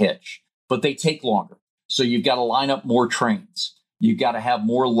without a hitch. But they take longer. So you've got to line up more trains. You've got to have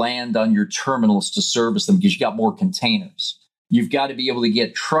more land on your terminals to service them because you got more containers. You've got to be able to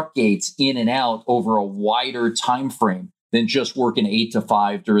get truck gates in and out over a wider time frame than just working 8 to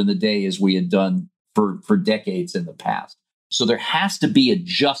 5 during the day, as we had done for decades in the past. So there has to be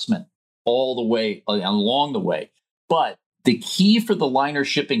adjustment all the way along the way. But the key for the liner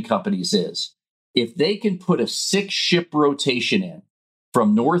shipping companies is, if they can put a 6-ship rotation in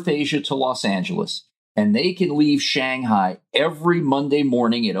from North Asia to Los Angeles, and they can leave Shanghai every Monday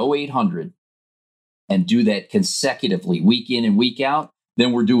morning at 0800 and do that consecutively, week in and week out,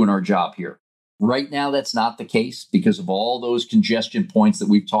 then we're doing our job here. Right now, that's not the case because of all those congestion points that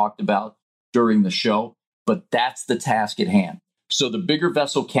we've talked about during the show, but that's the task at hand. So the bigger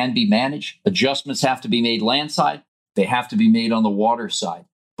vessel can be managed. Adjustments have to be made landside. They have to be made on the water side.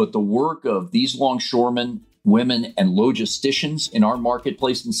 But the work of these longshoremen, women, and logisticians in our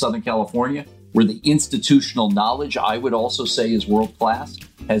marketplace in Southern California, where the institutional knowledge, I would also say, is world-class,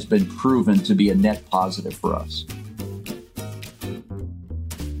 has been proven to be a net positive for us.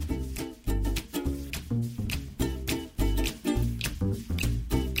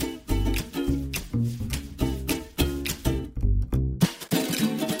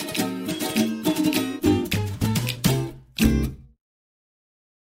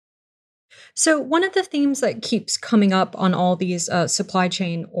 So one of the themes that keeps coming up on all these supply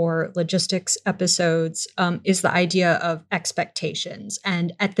chain or logistics episodes is the idea of expectations.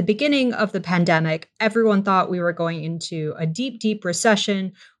 And at the beginning of the pandemic, everyone thought we were going into a deep, deep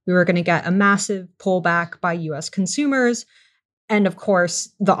recession. We were going to get a massive pullback by US consumers. And of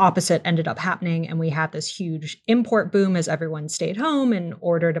course, the opposite ended up happening. And we had this huge import boom as everyone stayed home and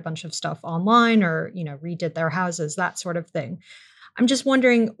ordered a bunch of stuff online or, redid their houses, that sort of thing. I'm just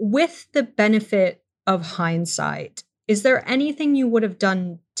wondering, with the benefit of hindsight, is there anything you would have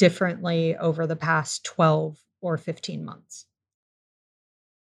done differently over the past 12 or 15 months?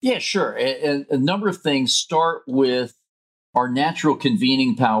 Yeah, sure. A number of things start with our natural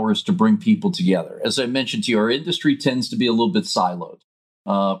convening powers to bring people together. As I mentioned to you, our industry tends to be a little bit siloed.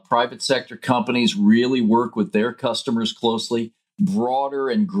 Private sector companies really work with their customers closely. Broader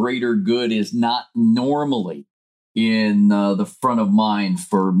and greater good is not normally in the front of mind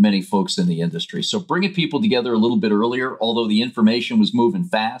for many folks in the industry. So bringing people together a little bit earlier, although the information was moving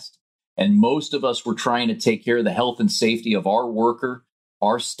fast, and most of us were trying to take care of the health and safety of our worker,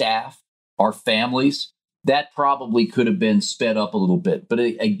 our staff, our families, that probably could have been sped up a little bit. But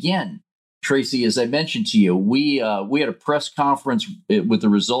again, Tracy, as I mentioned to you, we had a press conference with the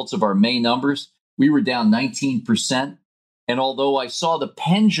results of our May numbers. We were down 19%. And although I saw the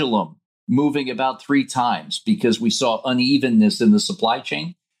pendulum moving about 3 times because we saw unevenness in the supply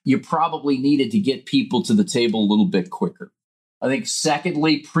chain, you probably needed to get people to the table a little bit quicker. I think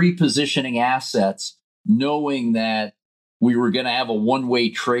secondly, pre-positioning assets, knowing that we were going to have a one-way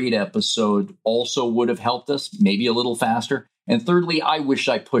trade episode also would have helped us, maybe a little faster. And thirdly, I wish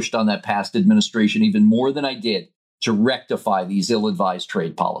I pushed on that past administration even more than I did to rectify these ill-advised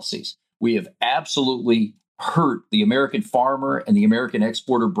trade policies. We have absolutely hurt the American farmer and the American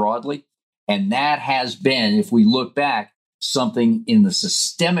exporter broadly. And that has been, if we look back, something in the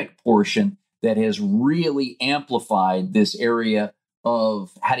systemic portion that has really amplified this area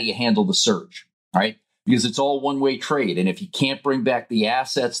of how do you handle the surge, right? Because it's all one-way trade. And if you can't bring back the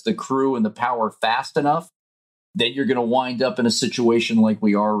assets, the crew, and the power fast enough, then you're going to wind up in a situation like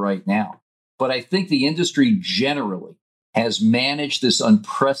we are right now. But I think the industry generally has managed this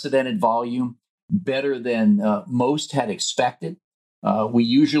unprecedented volume better than most had expected. We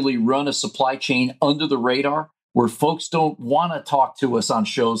usually run a supply chain under the radar where folks don't want to talk to us on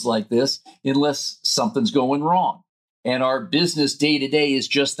shows like this unless something's going wrong. And our business day to day is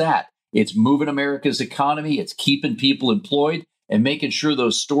just that. It's moving America's economy. It's keeping people employed and making sure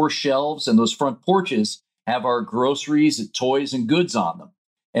those store shelves and those front porches have our groceries, toys, and goods on them.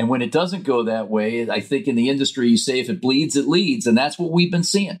 And when it doesn't go that way, I think in the industry, you say if it bleeds, it leads. And that's what we've been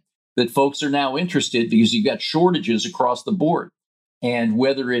seeing, that folks are now interested because you've got shortages across the board. And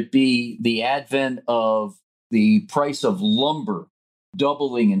whether it be the advent of the price of lumber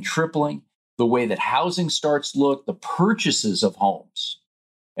doubling and tripling, the way that housing starts look, the purchases of homes,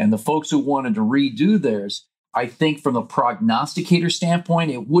 and the folks who wanted to redo theirs, I think from a prognosticator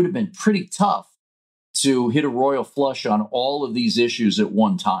standpoint, it would have been pretty tough to hit a royal flush on all of these issues at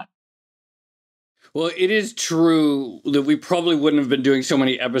one time. Well, it is true that we probably wouldn't have been doing so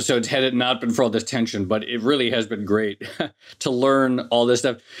many episodes had it not been for all this tension, but it really has been great to learn all this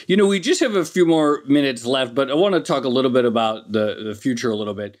stuff. You know, we just have a few more minutes left, but I want to talk a little bit about the future a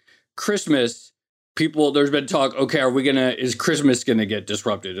little bit. Christmas, people, there's been talk, okay, is Christmas going to get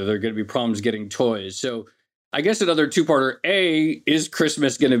disrupted? Are there going to be problems getting toys? So I guess another two-parter, A, is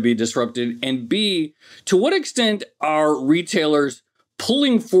Christmas going to be disrupted? And B, to what extent are retailers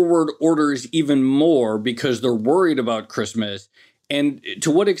pulling forward orders even more because they're worried about Christmas? And to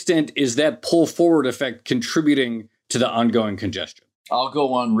what extent is that pull forward effect contributing to the ongoing congestion? I'll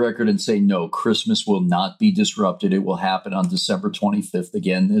go on record and say no, Christmas will not be disrupted. It will happen on December 25th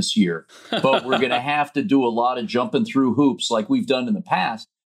again this year. But we're going to have to do a lot of jumping through hoops like we've done in the past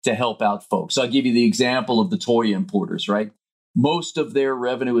to help out folks. I'll give you the example of the toy importers, right? Most of their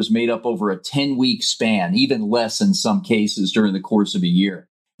revenue is made up over a 10-week span, even less in some cases during the course of a year.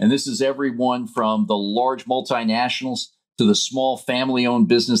 And this is everyone from the large multinationals to the small family-owned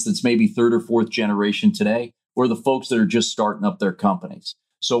business that's maybe third or fourth generation today, or the folks that are just starting up their companies.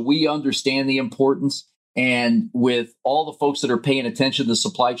 So we understand the importance. And with all the folks that are paying attention to the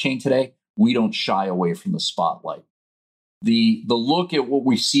supply chain today, we don't shy away from the spotlight. The look at what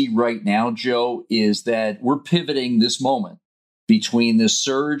we see right now, Joe, is that we're pivoting this moment between this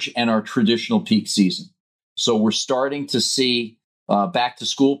surge and our traditional peak season. So we're starting to see back to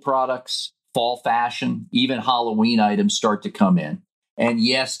school products, fall fashion, even Halloween items start to come in. And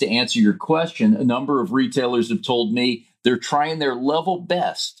yes, to answer your question, a number of retailers have told me they're trying their level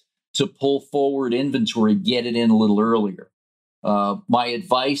best to pull forward inventory, get it in a little earlier. My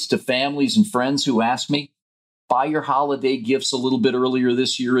advice to families and friends who ask me, buy your holiday gifts a little bit earlier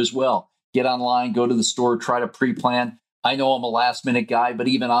this year as well. Get online, go to the store, try to pre-plan. I know I'm a last minute guy, but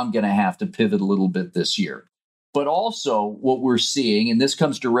even I'm going to have to pivot a little bit this year. But also what we're seeing, and this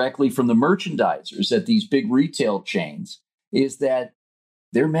comes directly from the merchandisers at these big retail chains, is that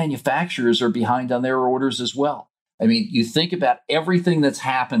their manufacturers are behind on their orders as well. I mean, you think about everything that's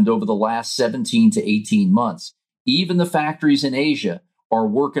happened over the last 17 to 18 months. Even the factories in Asia are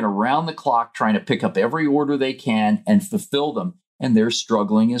working around the clock trying to pick up every order they can and fulfill them, and they're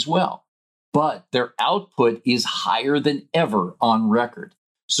struggling as well. But their output is higher than ever on record.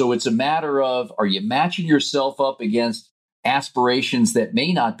 So it's a matter of, are you matching yourself up against aspirations that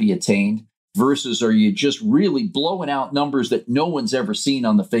may not be attained versus are you just really blowing out numbers that no one's ever seen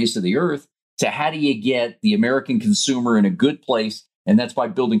on the face of the earth to how do you get the American consumer in a good place? And that's by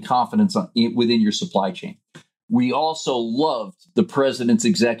building confidence within your supply chain. We also loved the president's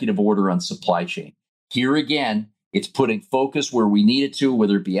executive order on supply chain. Here again, it's putting focus where we need it to,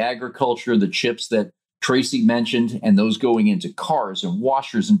 whether it be agriculture, the chips that Tracy mentioned, and those going into cars and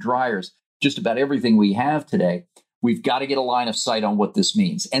washers and dryers, just about everything we have today. We've got to get a line of sight on what this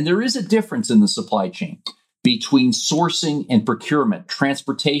means. And there is a difference in the supply chain between sourcing and procurement,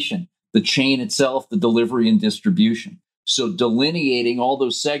 transportation, the chain itself, the delivery and distribution. So delineating all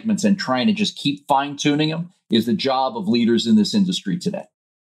those segments and trying to just keep fine-tuning them is the job of leaders in this industry today.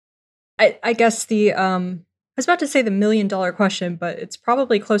 I guess I was about to say the $1 million question, but it's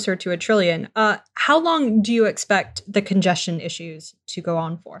probably closer to $1 trillion. How long do you expect the congestion issues to go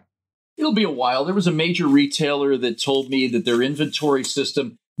on for? It'll be a while. There was a major retailer that told me that their inventory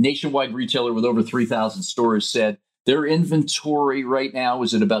system, nationwide retailer with over 3,000 stores, said Their inventory right now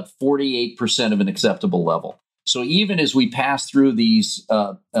is at about 48% of an acceptable level. So even as we pass through these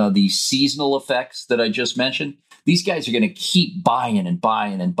seasonal effects that I just mentioned, these guys are going to keep buying and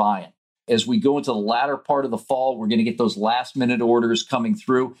buying and buying. As we go into the latter part of the fall, we're going to get those last minute orders coming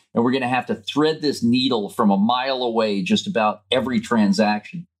through, and we're going to have to thread this needle from a mile away just about every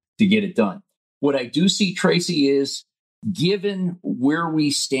transaction to get it done. What I do see, Tracy, is given where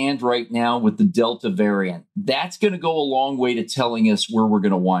we stand right now with the Delta variant, that's going to go a long way to telling us where we're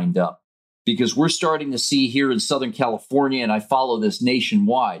going to wind up. Because we're starting to see here in Southern California, and I follow this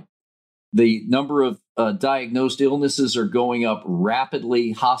nationwide, the number of diagnosed illnesses are going up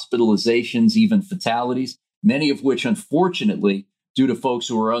rapidly, hospitalizations, even fatalities, many of which, unfortunately, due to folks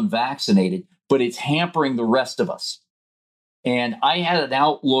who are unvaccinated, but it's hampering the rest of us. And I had an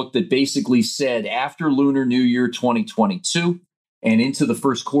outlook that basically said after Lunar New Year 2022 and into the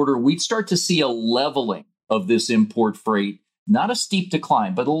first quarter, we'd start to see a leveling of this import freight, not a steep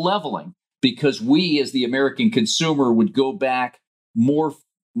decline, but a leveling, because we as the American consumer would go back more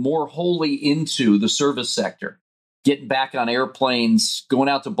wholly into the service sector, getting back on airplanes, going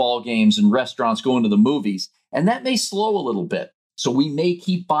out to ball games and restaurants, going to the movies. And that may slow a little bit. So we may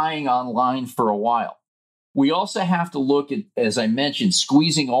keep buying online for a while. We also have to look at, as I mentioned,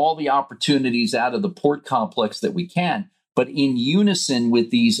 squeezing all the opportunities out of the port complex that we can, but in unison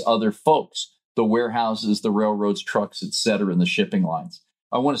with these other folks, the warehouses, the railroads, trucks, et cetera, and the shipping lines.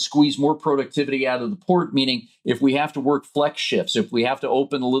 I want to squeeze more productivity out of the port, meaning if we have to work flex shifts, if we have to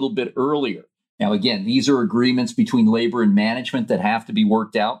open a little bit earlier. Now, again, these are agreements between labor and management that have to be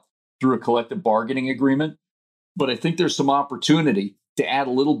worked out through a collective bargaining agreement. But I think there's some opportunity to add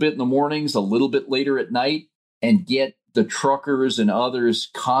a little bit in the mornings, a little bit later at night, and get the truckers and others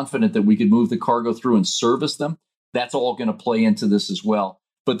confident that we could move the cargo through and service them. That's all going to play into this as well.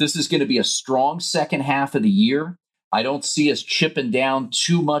 But this is going to be a strong second half of the year. I don't see us chipping down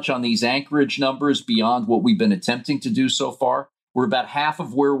too much on these anchorage numbers beyond what we've been attempting to do so far. We're about half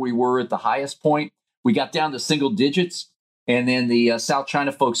of where we were at the highest point. We got down to single digits, and then the South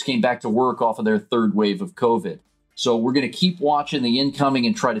China folks came back to work off of their third wave of COVID. So we're going to keep watching the incoming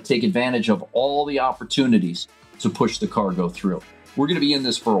and try to take advantage of all the opportunities to push the cargo through. We're going to be in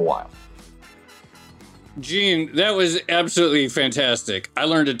this for a while. Gene, that was absolutely fantastic. I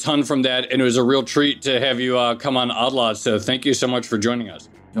learned a ton from that, and it was a real treat to have you come on Odd Lots. So thank you so much for joining us.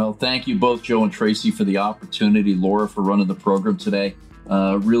 Well, thank you both, Joe and Tracy, for the opportunity. Laura, for running the program today.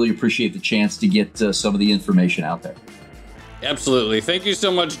 Really appreciate the chance to get some of the information out there. Absolutely. Thank you so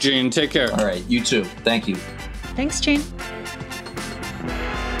much, Gene. Take care. All right. You too. Thank you. Thanks, Gene.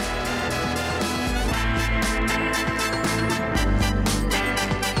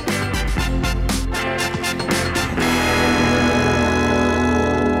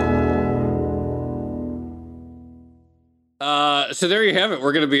 So there you have it.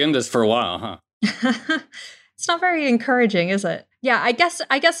 We're going to be in this for a while, huh? It's not very encouraging, is it? Yeah, I guess,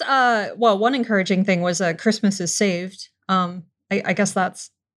 well, one encouraging thing was Christmas is saved. I guess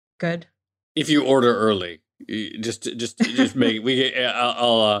that's good. If you order early, just make,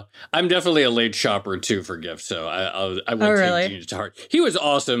 I'm definitely a late shopper too for gifts. So I will take Gene to heart. He was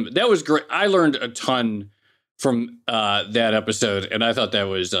awesome. That was great. I learned a ton from that episode. And I thought that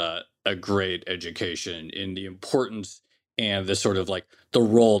was a great education in the importance and the sort of like the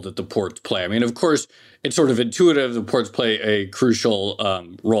role that the ports play. I mean, of course, it's sort of intuitive. The ports play a crucial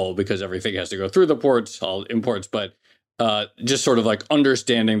role because everything has to go through the ports, all imports, but just sort of like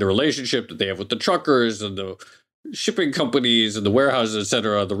understanding the relationship that they have with the truckers and the shipping companies and the warehouses, et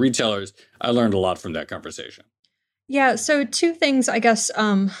cetera, the retailers. I learned a lot from that conversation. Yeah. So two things, I guess,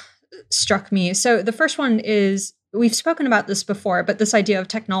 struck me. So the first one is, we've spoken about this before, but this idea of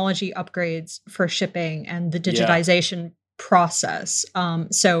technology upgrades for shipping and the digitization process.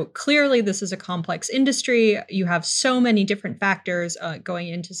 So clearly this is a complex industry. You have so many different factors going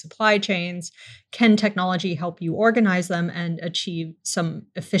into supply chains. Can technology help you organize them and achieve some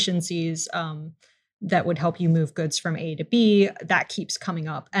efficiencies that would help you move goods from A to B? That keeps coming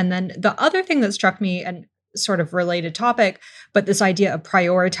up. And then the other thing that struck me, and sort of related topic, but this idea of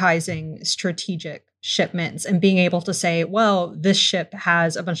prioritizing strategic shipments and being able to say, well, this ship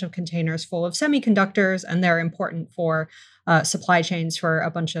has a bunch of containers full of semiconductors and they're important for supply chains for a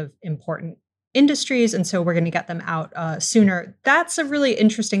bunch of important industries. And so we're going to get them out sooner. That's a really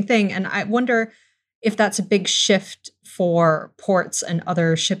interesting thing. And I wonder if that's a big shift for ports and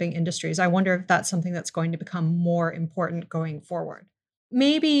other shipping industries. I wonder if that's something that's going to become more important going forward.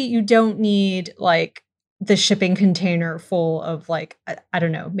 Maybe you don't need like the shipping container full of like, I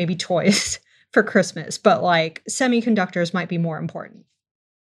don't know, maybe toys for Christmas, but like semiconductors might be more important.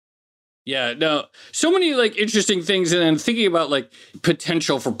 Yeah, no, so many like interesting things. And then thinking about like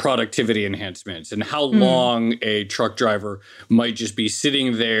potential for productivity enhancements and how long a truck driver might just be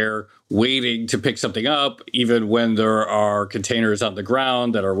sitting there waiting to pick something up, even when there are containers on the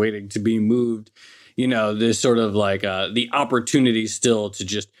ground that are waiting to be moved. You know, this sort of like the opportunity still to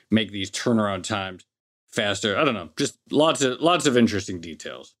just make these turnaround times faster. I don't know, just lots of interesting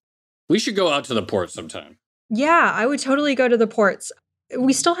details. We should go out to the port sometime. Yeah, I would totally go to the ports.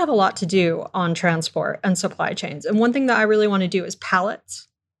 We still have a lot to do on transport and supply chains. And one thing that I really want to do is pallets.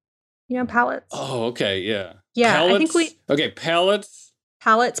 You know, pallets? Oh, okay, yeah. Yeah, pallets, I think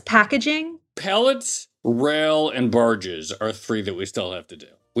pallets, packaging. Pallets, rail, and barges are 3 that we still have to do.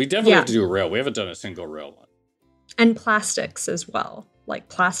 We definitely have to do a rail. We haven't done a single rail one. And plastics as well, like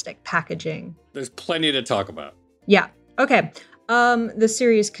plastic packaging. There's plenty to talk about. Yeah. Okay. The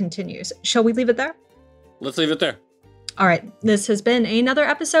series continues. Shall we leave it there? Let's leave it there. All right. This has been another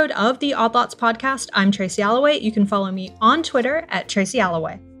episode of the Odd Lots podcast. I'm Tracy Alloway. You can follow me on Twitter at Tracy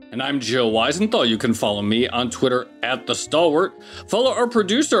Alloway. And I'm Joe Weisenthal. You can follow me on Twitter at The Stalwart. Follow our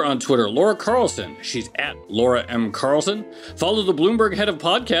producer on Twitter, Laura Carlson. She's at Laura M. Carlson. Follow the Bloomberg head of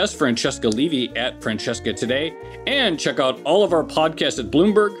podcast, Francesca Levy, at Francesca Today. And check out all of our podcasts at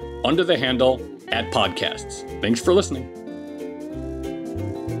Bloomberg under the handle @podcasts. Thanks for listening.